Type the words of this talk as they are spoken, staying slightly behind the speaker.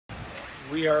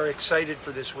We are excited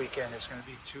for this weekend. It's going to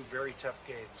be two very tough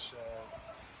games.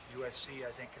 USC,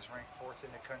 I think, is ranked 4th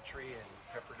in the country, and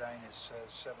Pepperdine is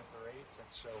 7th or 8th. And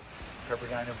so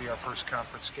Pepperdine will be our first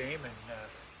conference game, and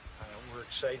we're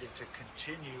excited to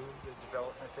continue the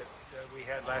development that we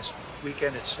had last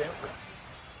weekend at Stanford.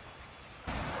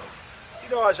 You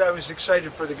know, as I was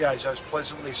excited for the guys, I was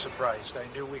pleasantly surprised. I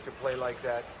knew we could play like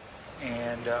that,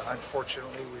 and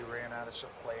unfortunately we ran out of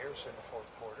some players in the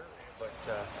 4th quarter, but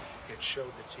it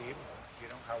showed the team, you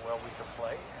know, how well we could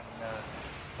play, and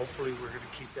hopefully we're going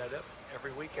to keep that up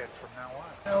every weekend from now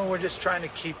on. You know, we're just trying to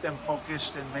keep them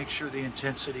focused and make sure the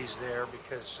intensity's there,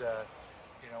 because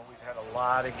you know, we've had a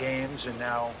lot of games, and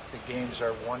now the games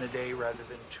are 1 a day rather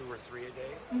than 2 or 3 a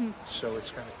day. Mm-hmm. So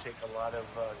it's going to take a lot of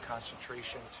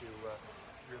concentration to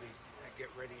really get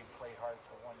ready and play hard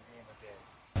for 1 game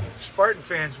a day. Spartan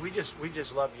fans, we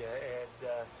just love you,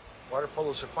 and water polo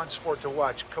is a fun sport to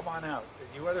watch. Come on out.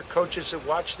 And you other coaches that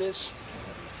watch this,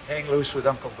 hang loose with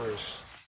Uncle Bruce.